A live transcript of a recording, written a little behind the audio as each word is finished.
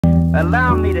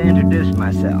Allow me to introduce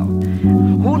myself.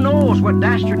 Who knows what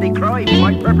dastardly crime he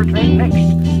might perpetrate next?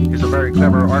 He's a very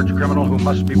clever arch criminal who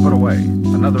must be put away.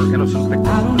 Another innocent victim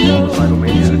of the suicidal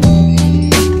maniac.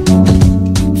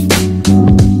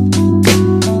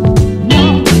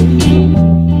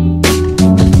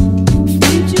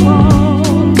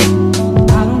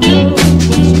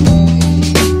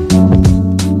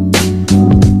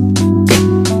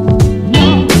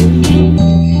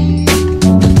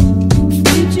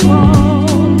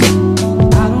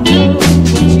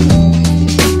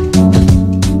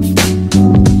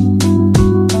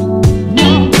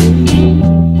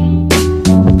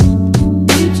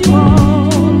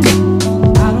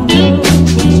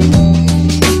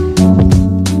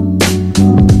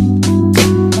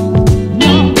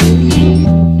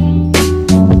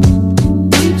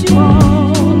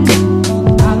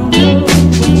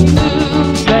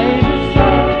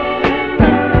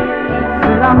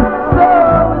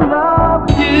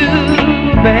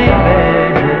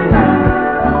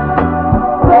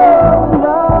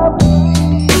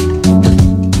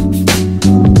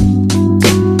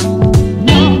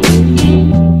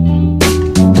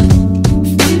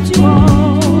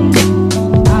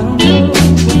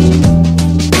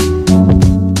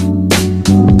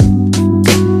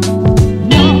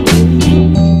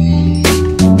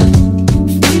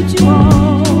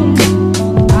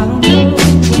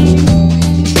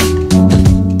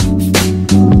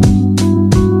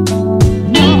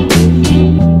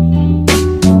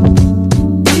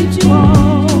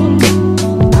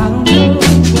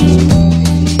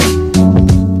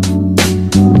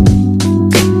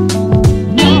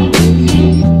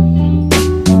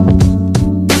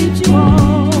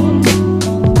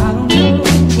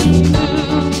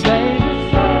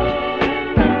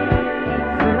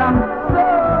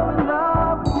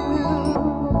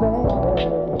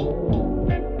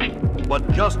 But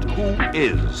just who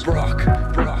is Brock?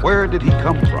 Where did he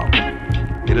come from?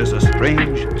 It is a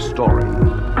strange story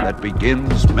that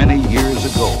begins many years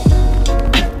ago.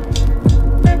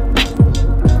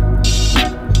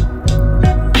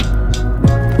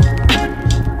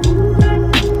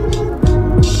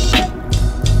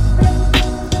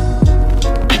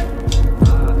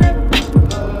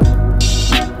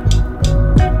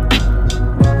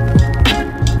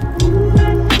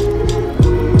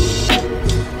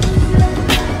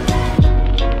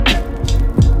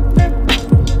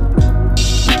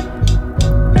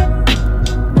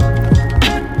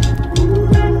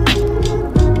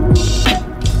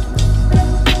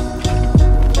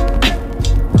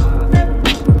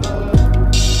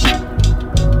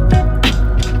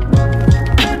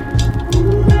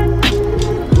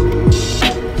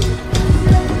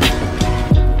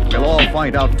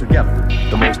 Find out together.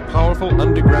 The most powerful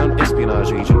underground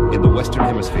espionage agent in the Western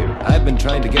Hemisphere. I've been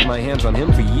trying to get my hands on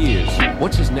him for years.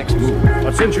 What's his next move?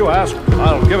 But since you ask,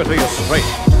 I'll give it to you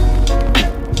straight.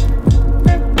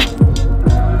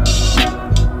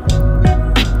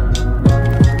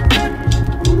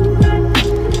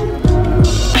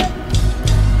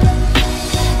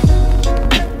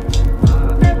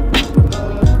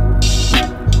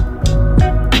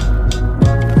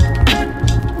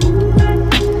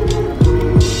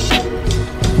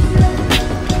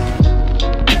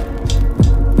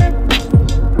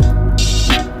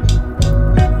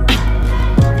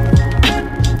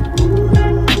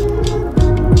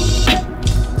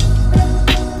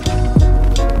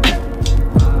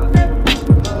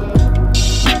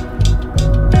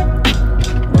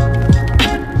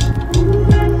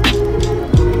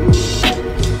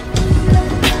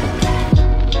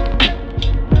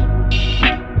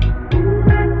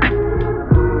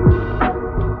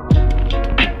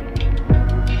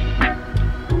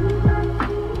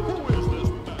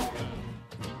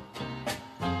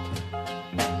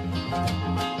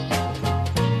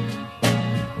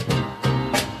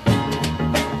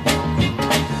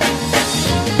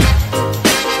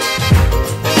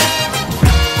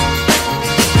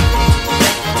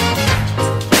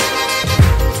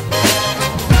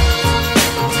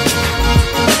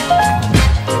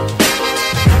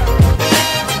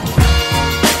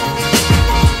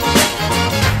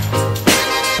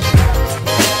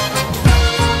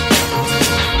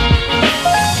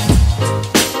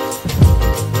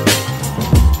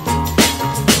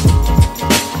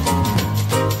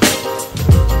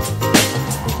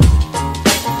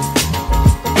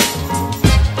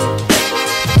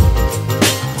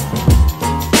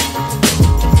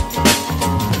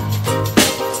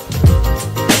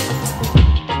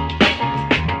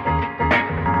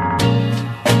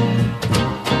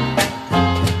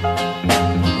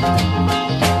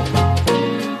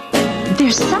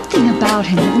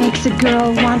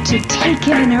 to take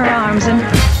him in her arms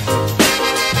and